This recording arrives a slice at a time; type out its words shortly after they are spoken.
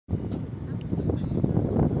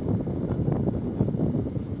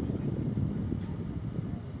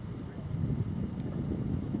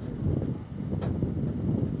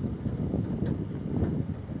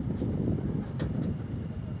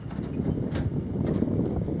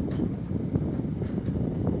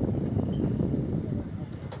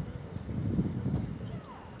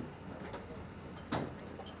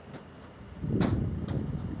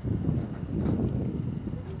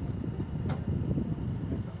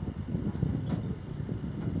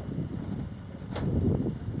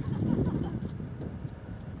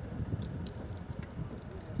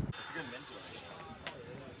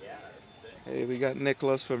Hey, we got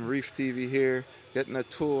Nicholas from Reef TV here, getting a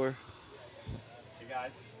tour. Hey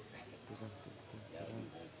guys.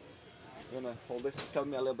 You wanna hold this? Tell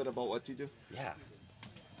me a little bit about what you do. Yeah.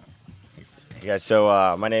 Hey guys,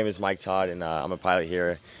 so my name is Mike Todd, and I'm a pilot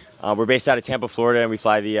here. We're based out of Tampa, Florida, and we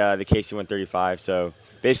fly the KC-135. So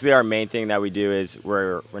basically, our main thing that we do is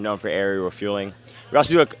we're known for aerial refueling. We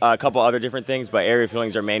also do a couple other different things, but aerial refueling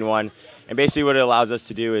is our main one. And basically, what it allows us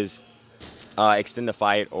to do is extend the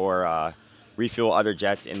flight or refuel other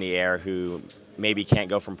jets in the air who maybe can't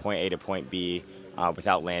go from point A to point B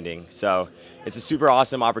without landing. So it's a super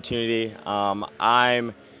awesome opportunity.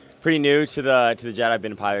 I'm pretty new to the jet. I've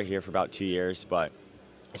been a pilot here for about 2 years, but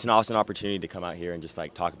it's an awesome opportunity to come out here and just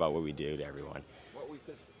like talk about what we do to everyone. What we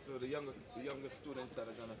said to the younger students that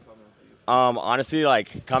are gonna come and see you. Honestly,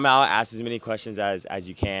 like come out, ask as many questions as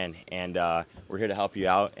you can, and we're here to help you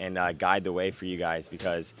out and guide the way for you guys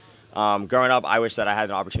because growing up, I wish that I had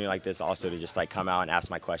an opportunity like this also to just like come out and ask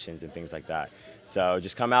my questions and things like that. So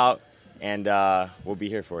just come out and we'll be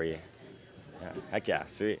here for you. Yeah, heck yeah,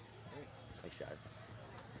 sweet. Thanks guys.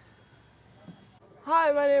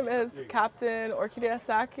 Hi, my name is Captain Orchydia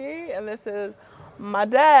Sackey, and this is my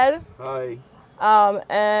dad. Hi.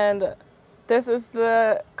 And this is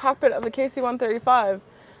the cockpit of the KC-135.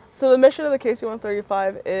 So the mission of the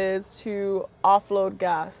KC-135 is to offload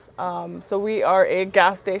gas. So we are a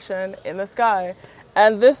gas station in the sky,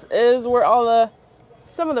 and this is where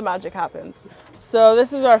some of the magic happens. So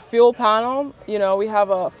this is our fuel panel. You know, we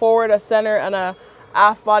have a forward, a center, and a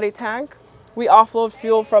aft body tank. We offload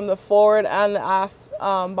fuel from the forward and the aft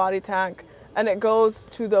body tank, and it goes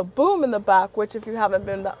to the boom in the back, which if you haven't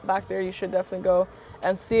been back there, you should definitely go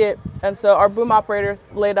and see it. And so our boom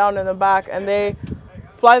operators lay down in the back, and they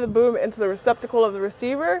fly the boom into the receptacle of the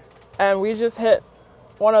receiver, and we just hit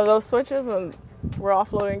one of those switches, and we're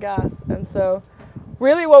offloading gas. And so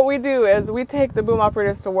really what we do is we take the boom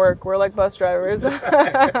operators to work. We're like bus drivers.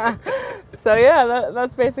 So yeah,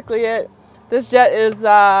 that's basically it. This jet is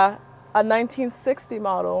a 1960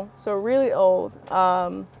 model, so really old,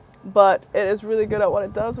 but it is really good at what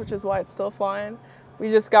it does, which is why it's still flying. We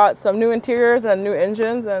just got some new interiors and new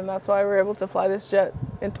engines, and that's why we're able to fly this jet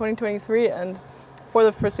in 2023 and for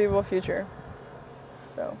the foreseeable future.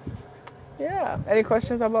 So yeah, any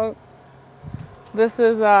questions about this?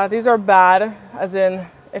 These are bad, as in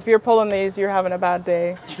if you're pulling these, you're having a bad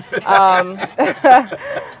day.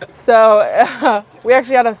 So we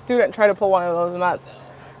actually had a student try to pull one of those, and that's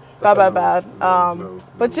bad.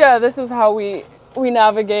 But yeah, this is how we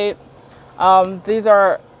navigate. These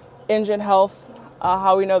are engine health,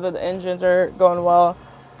 how we know that the engines are going well.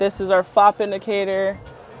 This is our flap indicator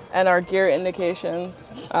and our gear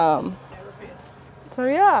indications. So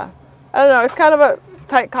yeah, I don't know, it's kind of a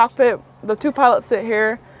tight cockpit. The two pilots sit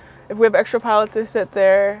here. If we have extra pilots, they sit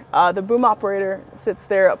there. The boom operator sits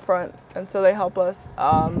there up front, and so they help us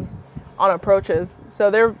on approaches.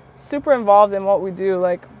 So they're super involved in what we do.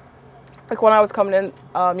 Like when I was coming in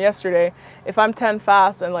yesterday, if I'm 10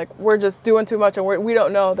 fast and like we're just doing too much and we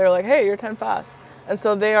don't know, they're like, hey, you're 10 fast. And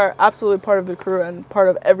so they are absolutely part of the crew and part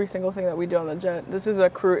of every single thing that we do on the jet. This is a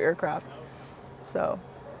crew aircraft. So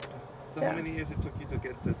yeah. How many years it took you to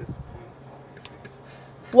get to this point?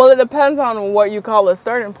 Well, it depends on what you call a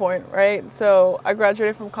starting point, right? So I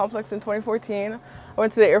graduated from Complex in 2014. I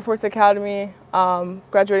went to the Air Force Academy,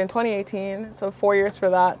 graduated in 2018, so 4 years for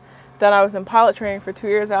that. Then I was in pilot training for 2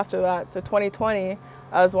 years after that, so 2020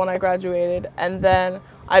 was when I graduated. And then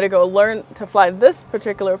I had to go learn to fly this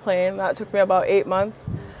particular plane. That took me about 8 months.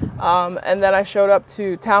 And then I showed up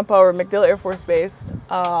to Tampa or MacDill Air Force Base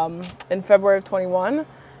in February of 21.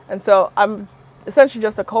 And so I'm essentially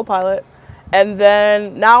just a co-pilot. And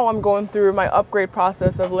then now I'm going through my upgrade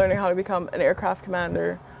process of learning how to become an aircraft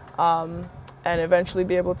commander and eventually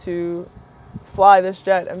be able to fly this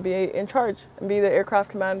jet and be in charge and be the aircraft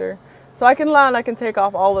commander. So I can land, I can take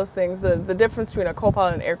off, all those things. The difference between a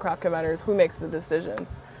co-pilot and an aircraft commander is who makes the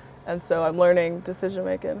decisions. And so I'm learning decision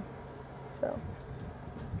making. So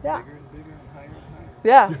yeah. Bigger and bigger and higher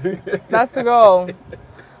and higher. Yeah, that's the goal.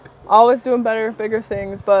 Always doing better, bigger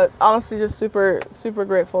things, but honestly just super, super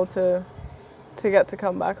grateful to get to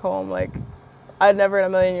come back home. Like, I'd never in a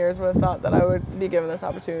million years would have thought that I would be given this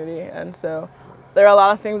opportunity. And so there are a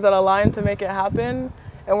lot of things that align to make it happen.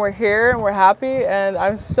 And we're here and we're happy. And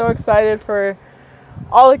I'm so excited for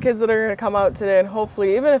all the kids that are going to come out today. And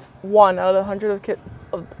hopefully, even if one out of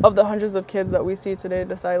the hundreds of kids that we see today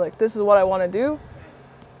decide, like, this is what I want to do,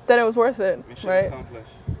 then it was worth it, Mission right? accomplished.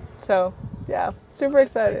 So, yeah, super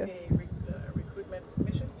excited. Like a recruitment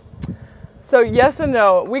mission? So yes and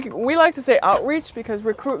no. We like to say outreach because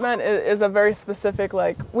recruitment is a very specific,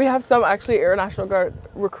 like, we have some actually Air National Guard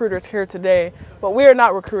recruiters here today, but we are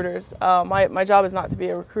not recruiters. My job is not to be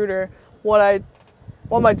a recruiter.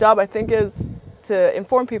 My job, I think, is to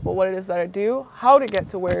inform people what it is that I do, how to get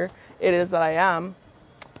to where it is that I am,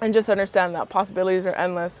 and just understand that possibilities are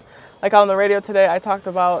endless. Like on the radio today, I talked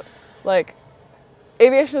about, like,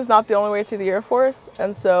 aviation is not the only way to the Air Force,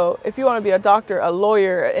 and so if you want to be a doctor, a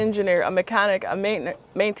lawyer, an engineer, a mechanic, a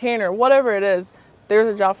maintainer, whatever it is,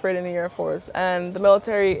 there's a job for it in the Air Force. And the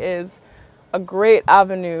military is a great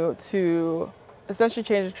avenue to essentially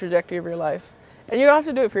change the trajectory of your life. And you don't have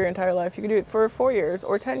to do it for your entire life. You can do it for 4 years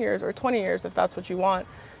or 10 years or 20 years if that's what you want.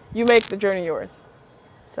 You make the journey yours.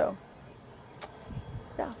 So,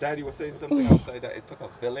 yeah. Daddy was saying something outside that it took a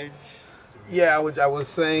village. Yeah, I was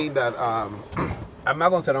saying that I'm not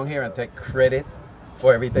going to sit down here and take credit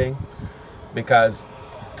for everything, because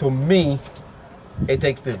to me, it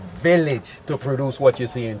takes the village to produce what you're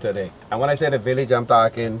seeing today. And when I say the village, I'm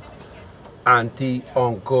talking auntie,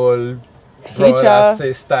 uncle, brother,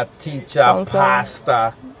 sister, teacher,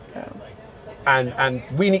 pastor. Yeah. And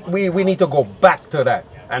we need to go back to that.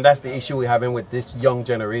 And that's the issue we're having with this young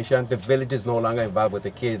generation. The village is no longer involved with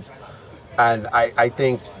the kids. And I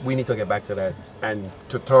think we need to get back to that and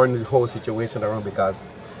to turn the whole situation around, because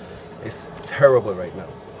it's terrible right now.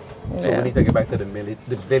 So we need to get back to the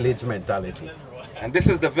village mentality. And this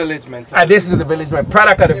is the village mentality. And this is the village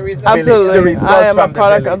product of the village. Absolutely. The results I am from a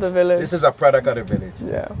product the of the village. This is a product of the village.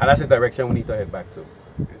 Yeah. And that's the direction we need to head back to.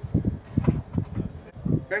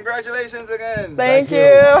 Congratulations again. Thank you.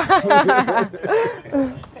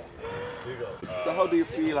 So how do you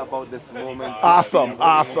feel about this moment? Awesome,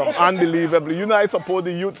 unbelievable. You know, I support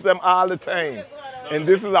the youths them all the time. And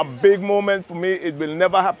this is a big moment for me. It will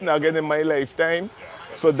never happen again in my lifetime.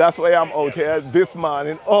 So that's why I'm out here this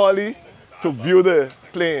morning early to view the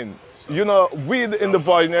plane. You know, we in the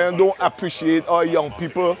Voyageur don't appreciate our young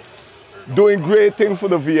people doing great things for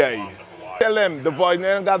the VA. Tell them the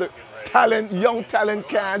Voyageur got the talent, young talent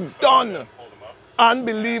can't done.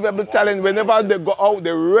 Unbelievable talent. Whenever they go out,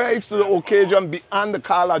 they rise to the occasion beyond the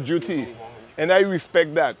call of duty. And I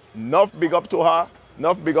respect that. Enough big up to her,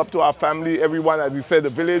 enough big up to our family, everyone. As you said, the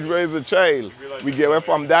village raised a child. We get away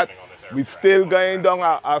from that. We're still going down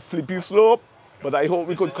a slippery slope, but I hope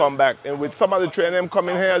we could come back. And with some of the training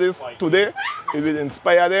coming here today, it will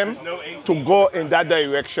inspire them to go in that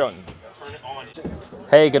direction.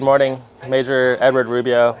 Hey, good morning. Major Edward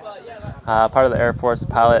Rubio, part of the Air Force,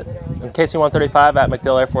 pilot in KC-135 at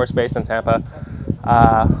MacDill Air Force Base in Tampa.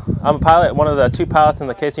 I'm a pilot, one of the 2 pilots in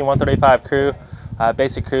the KC-135 crew.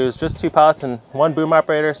 Basic crew is just 2 pilots and 1 boom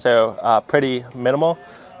operator, so pretty minimal.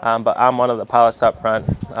 But I'm one of the pilots up front.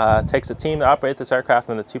 It takes a team to operate this aircraft,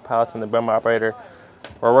 and the 2 pilots and the boom operator.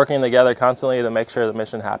 We're working together constantly to make sure the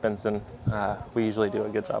mission happens, and we usually do a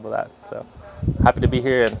good job of that. So happy to be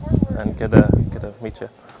here and good to meet you.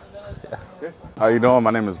 Yeah. How you doing?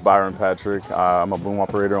 My name is Byron Patrick. I'm a boom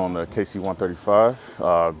operator on the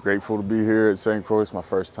KC-135. Grateful to be here at St. Croix. It's my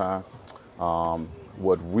first time.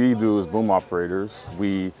 What we do as boom operators,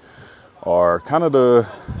 we are kind of the,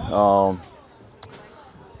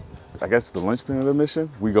 I guess, the linchpin of the mission.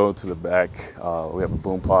 We go to the back. We have a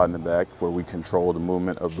boom pod in the back where we control the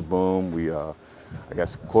movement of the boom. We, I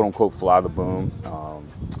guess, quote unquote, fly the boom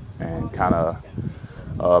and kind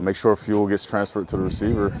of make sure fuel gets transferred to the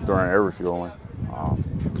receiver during air refueling.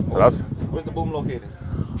 So that's. Where's the boom located?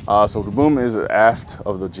 So the boom is aft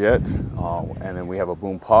of the jet, and then we have a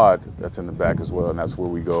boom pod that's in the back as well, and that's where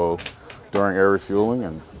we go during air refueling,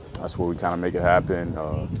 and that's where we kind of make it happen.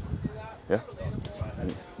 Yeah.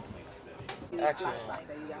 Action.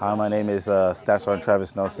 Hi, my name is Staff Sergeant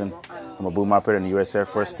Travis Nelson. I'm a boom operator in the U.S. Air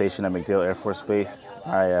Force stationed at MacDill Air Force Base.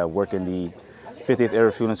 I work in the 50th Air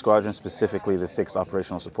Refueling Squadron, specifically the 6th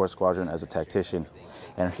Operational Support Squadron as a tactician.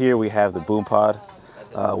 And here we have the boom pod.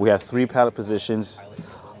 We have 3 pallet positions.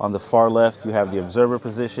 On the far left, you have the observer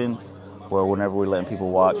position, where whenever we're letting people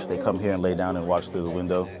watch, they come here and lay down and watch through the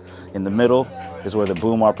window. In the middle is where the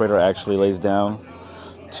boom operator actually lays down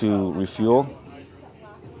to refuel.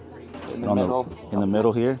 In the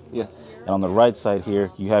middle here. Yeah. And on the right side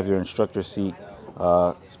here, you have your instructor seat,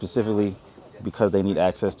 specifically because they need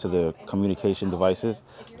access to the communication devices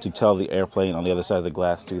to tell the airplane on the other side of the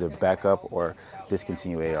glass to either back up or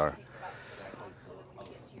discontinue AR.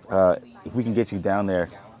 If we can get you down there,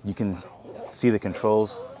 you can see the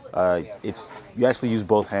controls. You actually use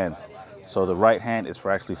both hands. So the right hand is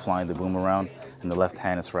for actually flying the boom around, and the left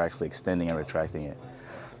hand is for actually extending and retracting it.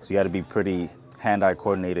 So you got to be pretty hand-eye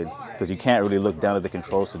coordinated, because you can't really look down at the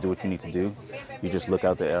controls to do what you need to do. You just look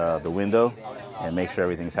out the window and make sure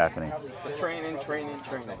everything's happening. Training, training,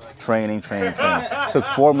 training. Training, training, training. Took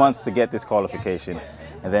 4 months to get this qualification,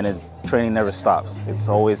 and then training never stops. It's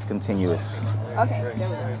always continuous. Okay, there we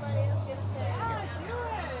go.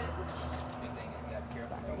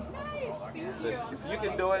 If you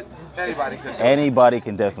can do it, anybody can do it. Anybody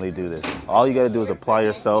can definitely do this. All you got to do is apply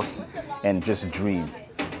yourself and just dream.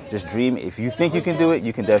 Just dream. If you think you can do it,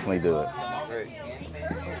 you can definitely do it. Great.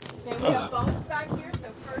 We have bumps back here, so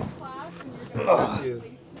first class. And you're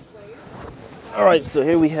All right, so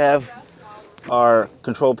here we have our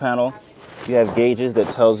control panel. You have gauges that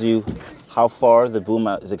tells you how far the boom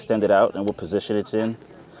is extended out and what position it's in.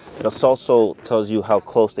 It also tells you how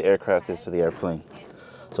close the aircraft is to the airplane.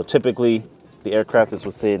 So typically, the aircraft is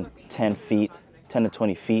within 10 to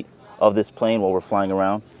 20 feet of this plane while we're flying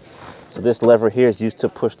around. So this lever here is used to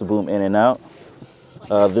push the boom in and out.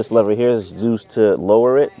 This lever here is used to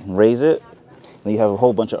lower it and raise it. And you have a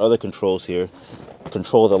whole bunch of other controls here.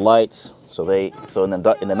 Control the lights. So in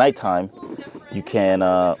the nighttime, you can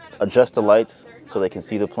adjust the lights so they can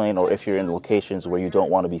see the plane, or if you're in locations where you don't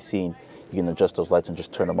want to be seen, you can adjust those lights and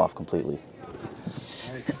just turn them off completely.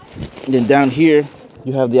 And then down here,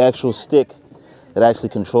 you have the actual stick that actually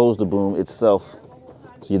controls the boom itself.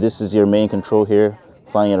 So this is your main control here,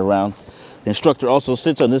 flying it around. The instructor also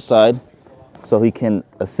sits on this side so he can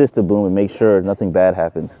assist the boom and make sure nothing bad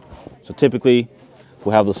happens. So typically,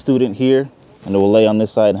 we'll have the student here, and we'll lay on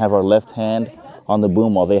this side and have our left hand on the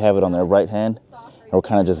boom while they have it on their right hand. And we're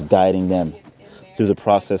kind of just guiding them through the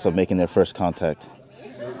process of making their first contact.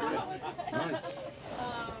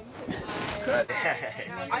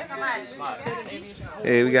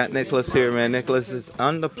 Hey, we got Nicholas here, man. Nicholas is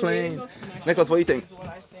on the plane. Nicholas, what do you think?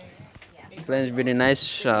 The plane's pretty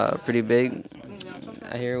nice, pretty big.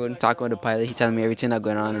 I hear when talking with the pilot, he telling me everything that's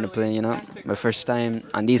going on in the plane, you know. My first time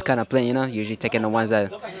on these kind of plane, you know, usually taking the ones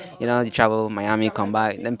that, you know, you travel Miami, come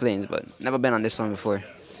back, them planes, but never been on this one before.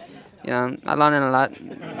 You know, I learning a lot.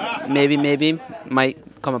 Maybe,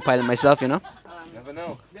 might become a pilot myself, you know. Never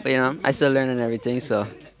know. But, you know, I still learning everything, so,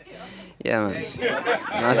 yeah, man. You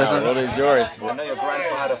know, The road is yours. I know your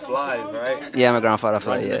grandfather flies, right? yeah, my grandfather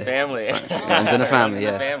flies, Runs in yeah. the family. Runs in the family, Runs in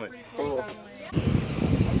the yeah. family. Cool.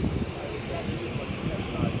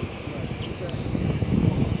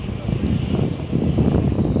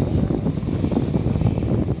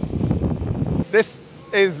 This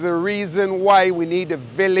is the reason why we need a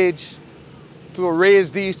village to raise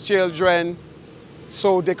these children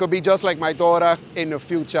so they could be just like my daughter in the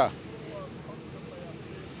future.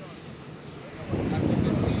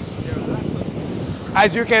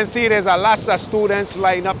 As you can see, there's a lot of students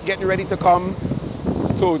lined up getting ready to come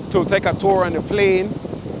to take a tour on the plane.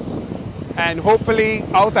 And hopefully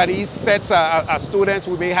out of these sets of students,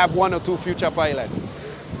 we may have 1 or 2 future pilots.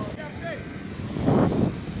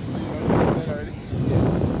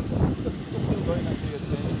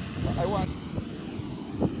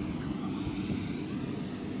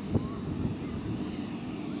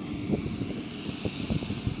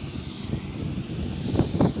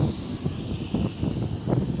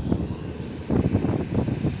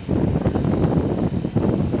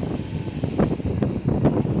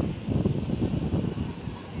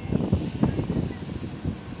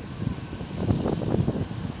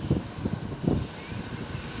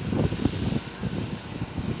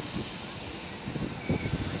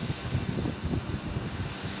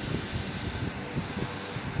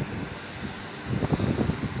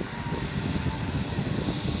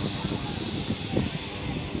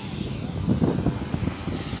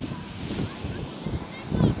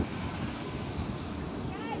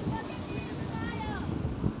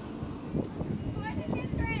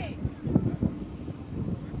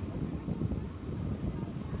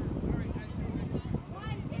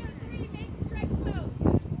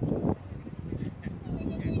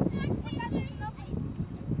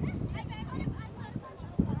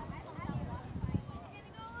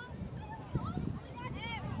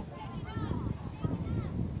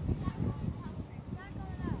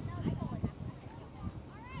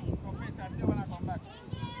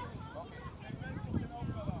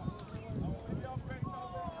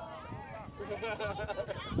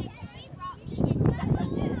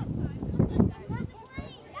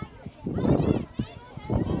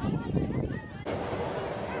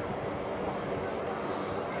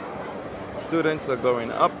 Students are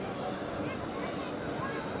going up.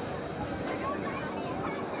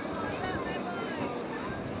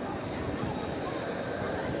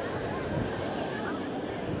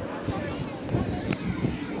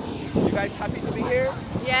 You guys happy to be here?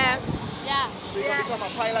 Yeah. Yeah. So you're gonna become a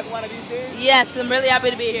pilot one of these days? Yes, I'm really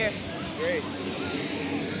happy to be here. Great.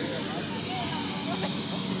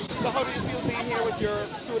 So how do you feel being here with your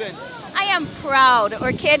students? I am proud.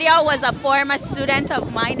 Orchydia was a former student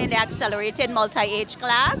of mine in the accelerated multi-age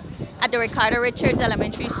class at the Ricardo Richards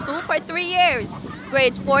Elementary School for 3 years,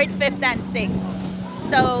 grades 4th, 5th, and 6th.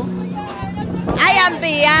 So I am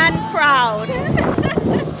beyond proud.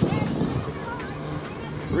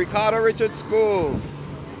 Ricardo Richards School.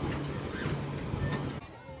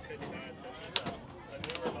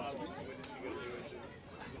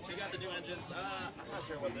 She got the new engines. I'm not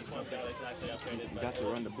sure what this one got exactly upgraded. You got to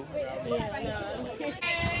run the boom.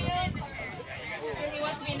 He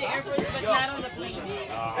wants to be in the Air Force, but not on the plane.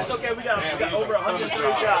 It's okay. We got over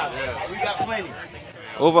 130 jobs. We got plenty.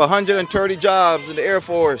 Over 130 jobs in the Air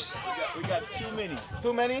Force. We got too many.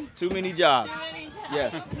 Too many? Too many jobs.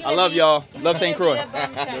 Yes. I love y'all. Love St. Croix.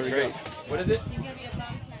 Great. What is it?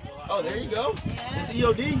 Oh, there you go. It's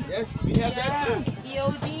EOD. Yes, we have that too.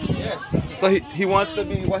 EOD. Yes. So he wants to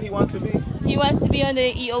be what he wants to be? He wants to be on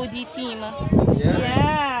the EOD team.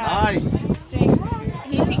 Yeah. Nice. So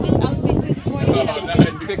he picked this outfit this morning.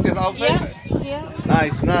 You picked this outfit? Yeah.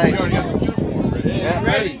 Nice, nice. Yeah.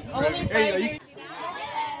 Ready. Only Friday.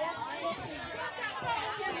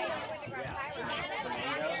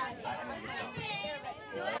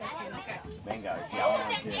 Mango. See, I want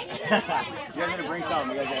one too. You guys gotta bring some.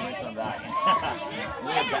 You guys gotta bring some back.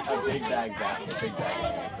 A big bag back. A big bag.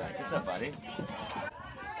 What's up, buddy?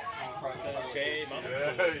 Okay, Mom.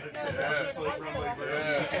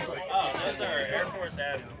 Oh, those are Air Force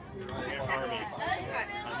and Army.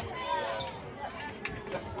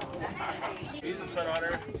 He's a twin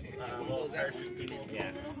otter. Well, parachute people.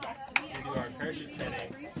 Yeah. We do our parachute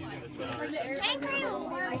training using the twin otters. Exactly.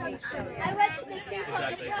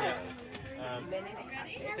 Yeah.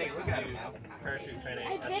 Take a look at parachute training.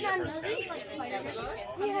 I've been on the seat like twice.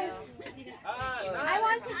 Yes. I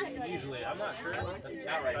wanted to go. Usually, I'm not sure.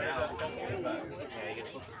 Not right now. But yeah, you get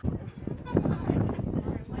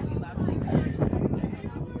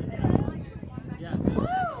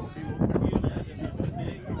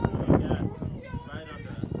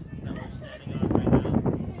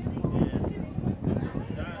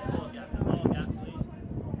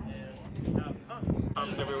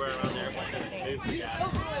everywhere around there. Moves the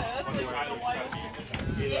gas.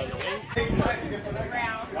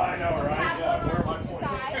 I know, right? Yeah, where am I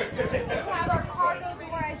pointing? We have our cargo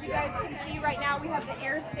door, as you guys can see right now. We have the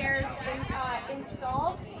air stairs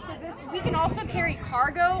installed. So we can also carry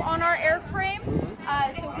cargo on our airframe.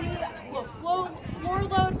 So we will floor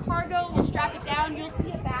load cargo. We'll strap it down. You'll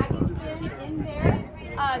see a baggage bin in there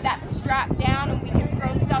that's strapped down, and we can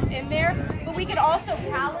throw stuff in there. But we can also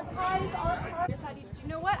palletize our cargo. You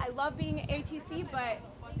know what? I love being ATC, but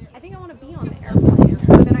I think I want to be on the airplane.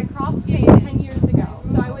 So then I cross-trained 10 years ago.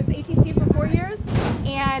 So I was ATC for 4 years,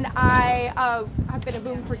 and I've been a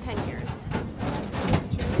boom for 10 years.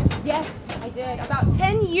 Yes, I did. About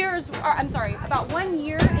 10 years, or I'm sorry, about 1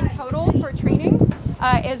 year in total for training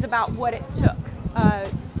is about what it took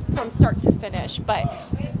from start to finish. But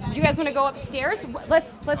do you guys want to go upstairs?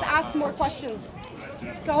 Let's ask more questions.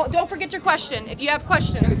 Don't forget your question if you have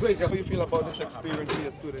questions. How do you feel about this experience for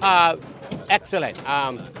your students? Excellent.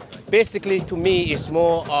 Basically, to me, it's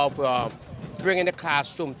more of bringing the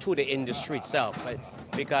classroom to the industry itself,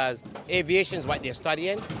 because aviation is what they're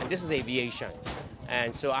studying, and this is aviation.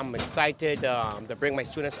 And so I'm excited to bring my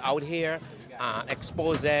students out here,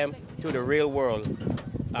 expose them to the real world.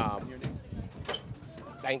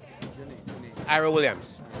 Ira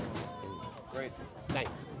Williams. Great.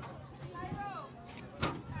 Thanks.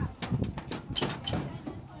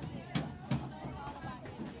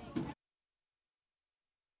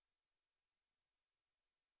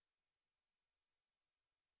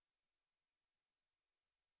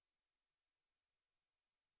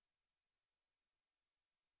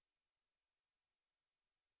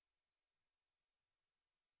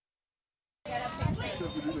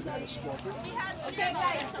 Okay,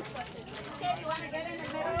 guys. Okay, you want to get in the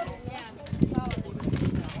middle? Yeah.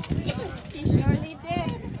 He surely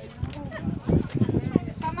did.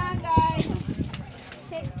 Come on, guys.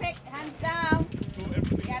 Pick, hands down.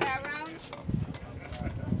 Get around.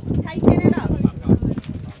 Tighten it up.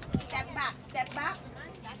 Step back.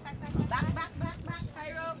 Back.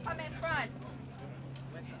 Cairo, come in front.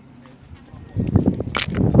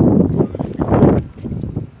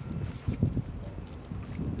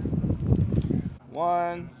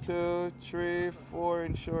 1, 2, 3, 4,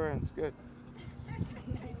 insurance. Good.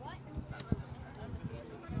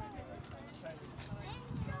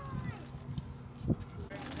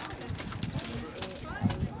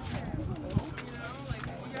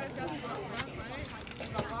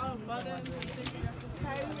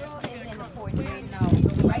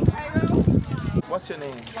 What's your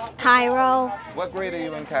name? Cairo, What grade are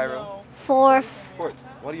you in, Cairo? 4th. Fourth.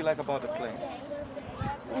 What do you like about the plane?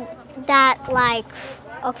 That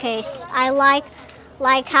okay, I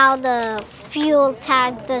like how the fuel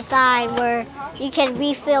tag design where you can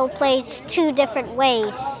refill plates 2 different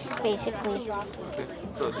ways, basically. Okay.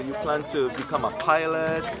 So do you plan to become a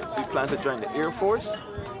pilot? Do you plan to join the Air Force?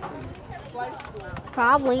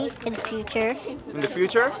 Probably in the future. In the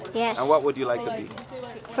future? Yes. And what would you like to be?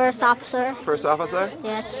 First officer. First officer?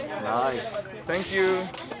 Yes. Nice. Thank you.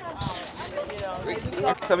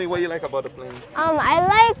 Tell me what you like about the plane. I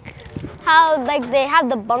like how they have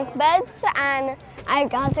the bunk beds and I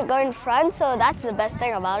got to go in front, so that's the best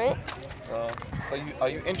thing about it. Are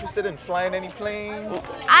you interested in flying any planes?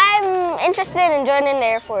 I'm interested in joining the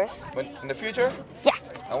Air Force. In the future? Yeah.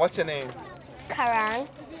 And what's your name? Karan.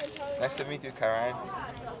 Nice to meet you, Karen.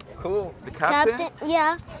 Cool. The captain?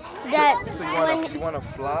 Yeah. So you want to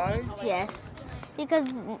fly? Yes. Because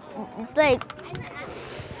it's like.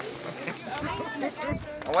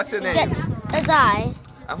 And what's your name? Azai.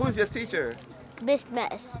 And who's your teacher? Miss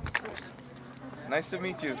Mess. Nice to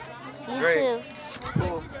meet you. You Great. too.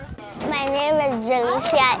 Cool. My name is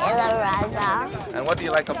Jalicia Ilaraza. And what do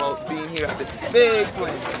you like about being here at this big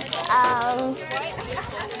plane?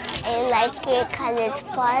 I like it because it's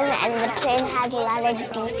fun and the plane has a lot of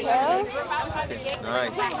details. Okay,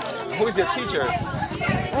 nice. And who's your teacher?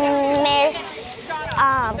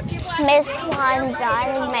 Miss Tuan Zan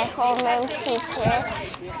is my homeroom teacher.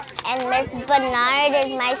 And Miss Bernard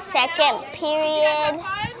is my 2nd period.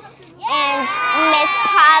 And Miss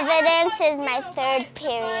Providence is my 3rd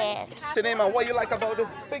period. To name what you like about this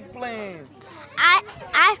big plane?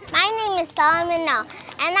 My name is Solomon now,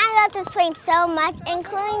 and I love this plane so much,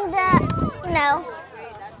 including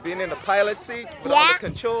being in the pilot seat with all the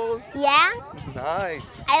controls. Yeah.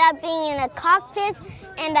 Nice. I love being in a cockpit,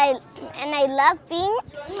 and I love being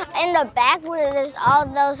in the back where there's all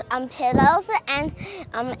those pillows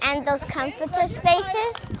and those comforter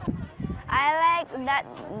spaces. I like that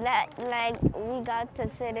we got to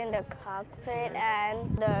sit in the cockpit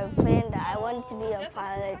and the plane that I wanted to be a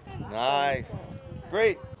pilot. Nice.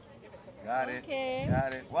 Great. Got it. Okay.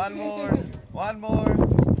 Got it. One more. One more.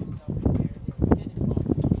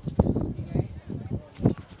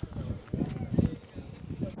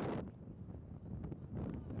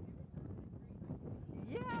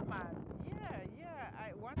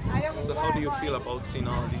 So how do you feel about seeing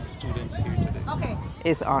all these students here today? Okay.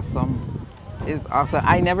 It's awesome. It's awesome.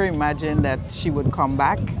 I never imagined that she would come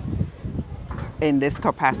back in this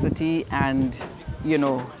capacity and,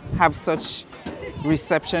 have such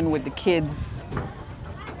reception with the kids,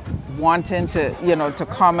 wanting to, to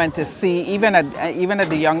come and to see, even at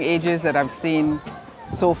the young ages that I've seen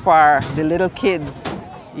so far, the little kids,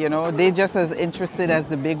 they're just as interested as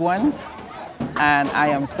the big ones. And I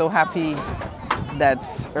am so happy that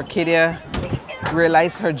Orchydia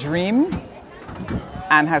realized her dream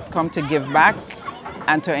and has come to give back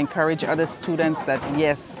and to encourage other students that,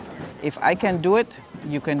 yes, if I can do it,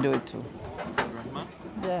 you can do it too.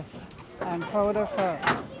 Yes, I'm proud of her,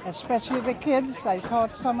 especially the kids. I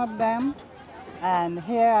taught some of them, and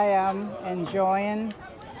here I am enjoying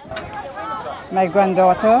my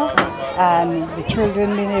granddaughter and the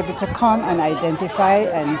children being able to come and identify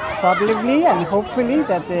and probably and hopefully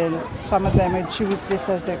that some of them will choose this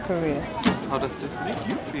as their career. How does this make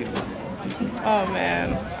you feel? Oh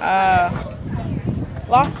man,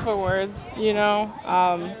 lost for words,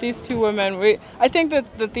 these 2 women, I think that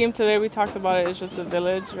the theme today we talked about it is just a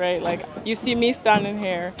village, right? Like you see me standing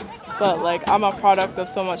here, but like I'm a product of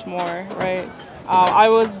so much more, right? I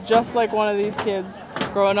was just like one of these kids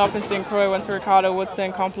growing up in St. Croix, went to Ricardo,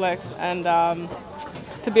 Woodson Complex, and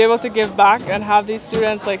to be able to give back and have these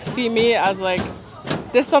students like see me as like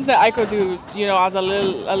this is something I could do, as a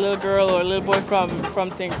little girl or a little boy from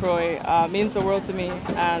St. Croix means the world to me,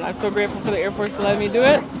 and I'm so grateful for the Air Force for letting me do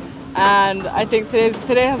it. And I think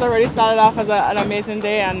today has already started off as an amazing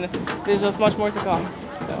day, and there's just much more to come.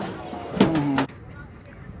 So.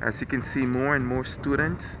 As you can see, more and more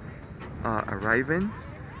students arriving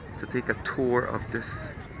to take a tour of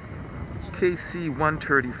this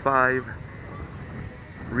KC-135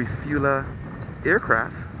 refueler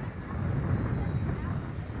aircraft.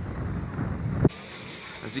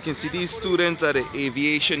 As you can see, these students are the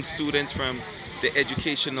aviation students from the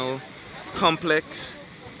educational complex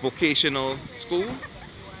vocational school,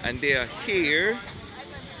 and they are here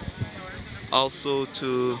also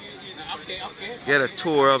to get a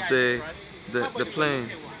tour of the plane.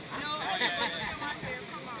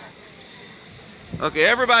 Okay,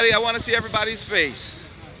 everybody, I want to see everybody's face.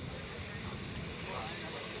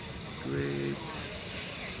 Great.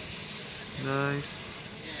 Nice.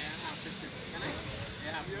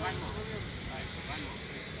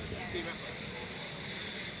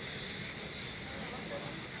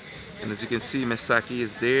 And as you can see, Miss Sackey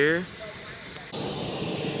is there.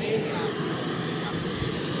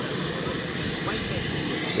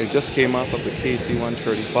 They just came off of the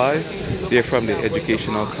KC-135. They're from the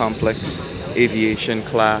Educational Complex Aviation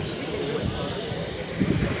class.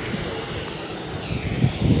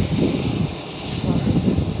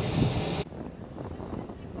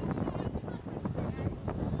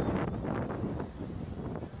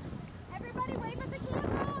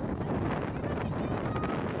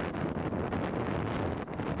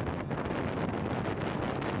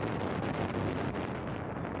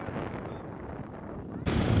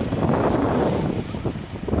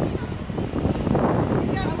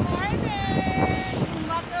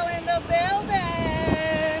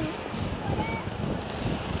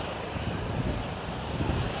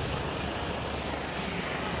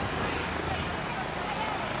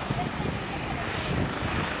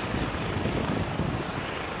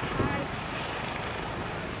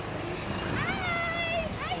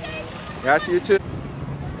 Got you too.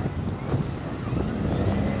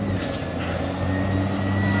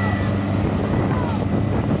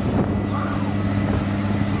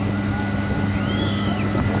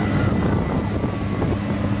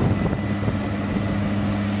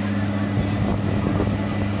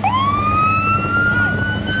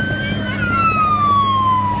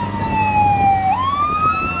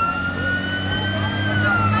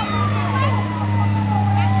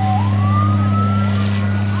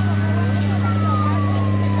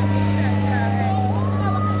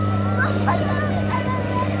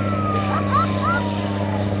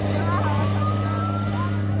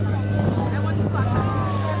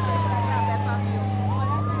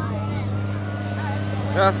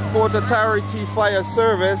 That's Port Authority Fire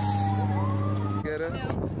Service.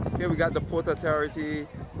 Here we got the Port Authority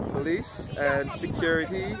Police and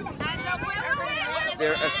Security.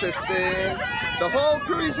 They're assisting. The whole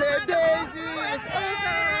crew is here. Daisy!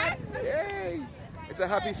 Yay! It's a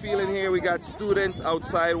happy feeling here. We got students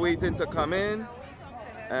outside waiting to come in.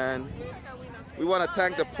 And we want to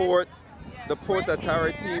thank the Port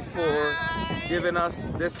Authority for giving us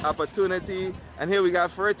this opportunity. And here we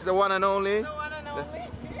got Fritz, the one and only.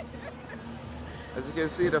 As you can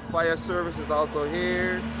see, the fire service is also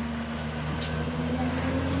here.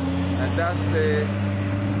 And that's the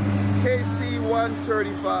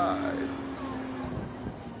KC-135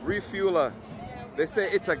 refueler. They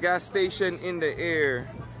say it's a gas station in the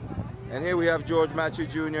air. And here we have George Matthew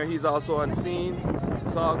Jr. He's also on scene.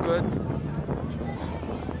 It's all good.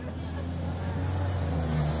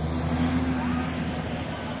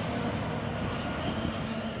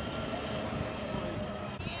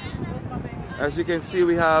 As you can see,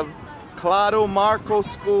 we have Claudio Marco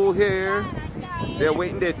School here. They're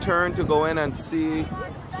waiting their turn to go in and see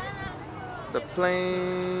the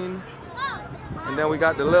plane. And then we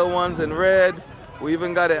got the little ones in red. We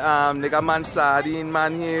even got a nigga man sardine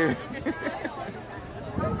man here.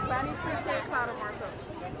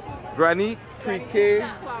 Granite Pre-K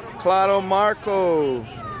Claudio Marco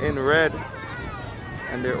in red.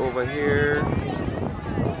 And they're over here.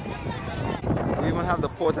 We even have the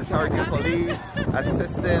Port Authority Police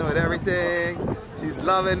assisting with everything. She's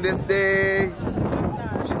loving this day.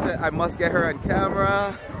 She said, I must get her on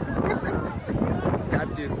camera.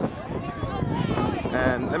 Got you.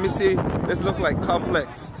 And let me see, this look like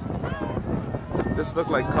complex. This look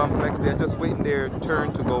like complex. They're just waiting their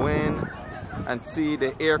turn to go in and see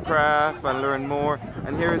the aircraft and learn more.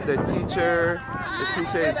 And here is the teacher. The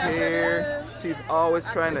teacher is here. She's always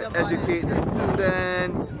trying to educate the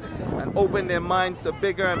students and open their minds to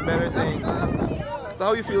bigger and better things. So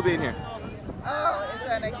how you feel being here? Oh, it's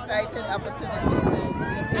an exciting opportunity to be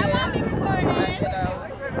here. And,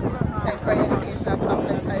 St. Croix Educational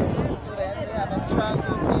Complex High School students. We have a strong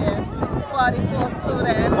group here, 44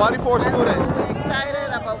 students. 44 students. So we're excited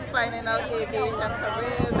about finding out aviation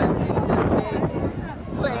careers and seeing this big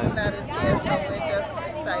plane that is here. So we're just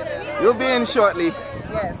excited. You'll be in shortly.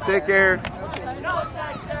 Yes. Take care. Okay. No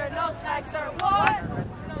snacks, sir. No snacks, sir. What?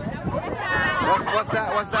 What's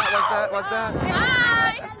that?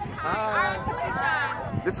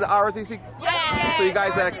 Hi. This is the ROTC? Yeah. So you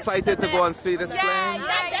guys are excited to go and see this plane?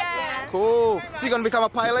 Yeah. Cool. So you're going to become a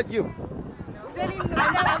pilot, you? I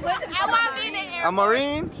want to be in the Air Force. A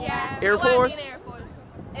Marine? Yeah. Air Force?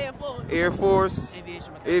 Air Force.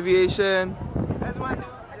 Aviation.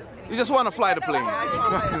 You just want to fly the plane.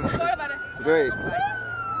 Great.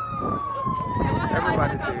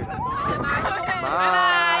 Everybody's here.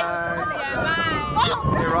 Bye.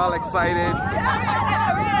 They're all excited.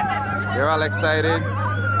 They're all excited.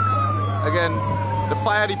 Again, The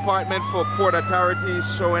fire department for Port Authority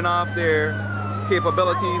showing off their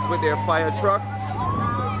capabilities with their fire truck.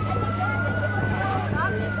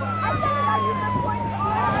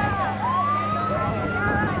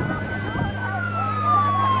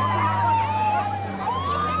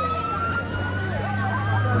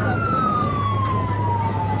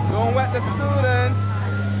 Don't wet the students.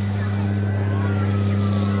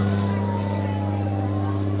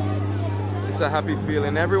 It's a happy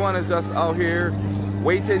feeling. Everyone is just out here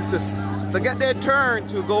waiting to get their turn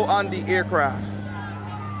to go on the aircraft.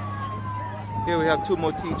 Here we have two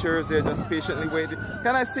more teachers. They're just patiently waiting.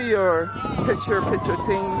 Can I see your picture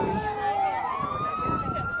thing?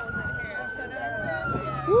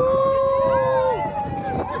 Woo!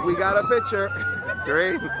 We got a picture.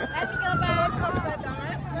 Great.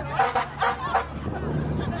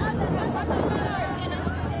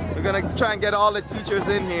 We're gonna try and get all the teachers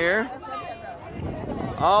in here.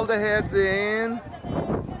 All the heads in.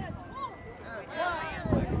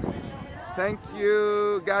 Thank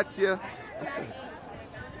you. Got you.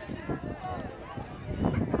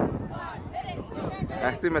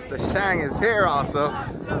 I see Mr. Shang is here also.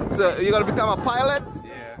 So you're gonna become a pilot?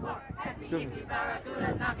 Yeah.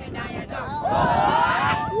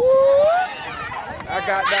 I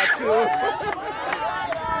got that too.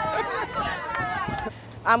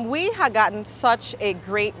 We have gotten such a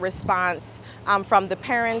great response from the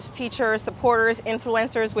parents, teachers, supporters,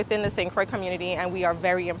 influencers within the St. Croix community, and we are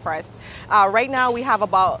very impressed. Right now we have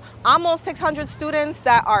about almost 600 students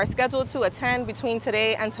that are scheduled to attend between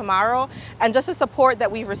today and tomorrow, and just the support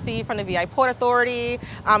that we've received from the VI Port Authority,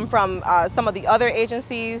 from some of the other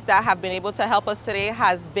agencies that have been able to help us today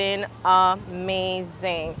has been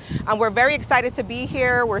amazing. We're very excited to be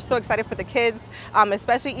here. We're so excited for the kids,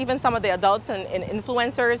 especially even some of the adults and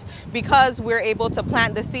influencers, because we're able to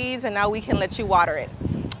plant the seeds and now we can let you water it.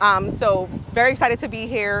 So very excited to be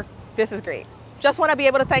here. This is great. Just want to be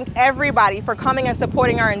able to thank everybody for coming and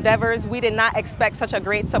supporting our endeavors. We did not expect such a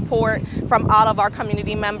great support from all of our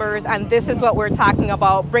community members, and this is what we're talking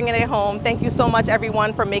about, bringing it home. Thank you so much,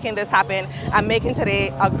 everyone, for making this happen and making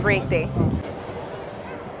today a great day.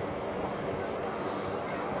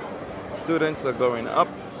 Students are going up.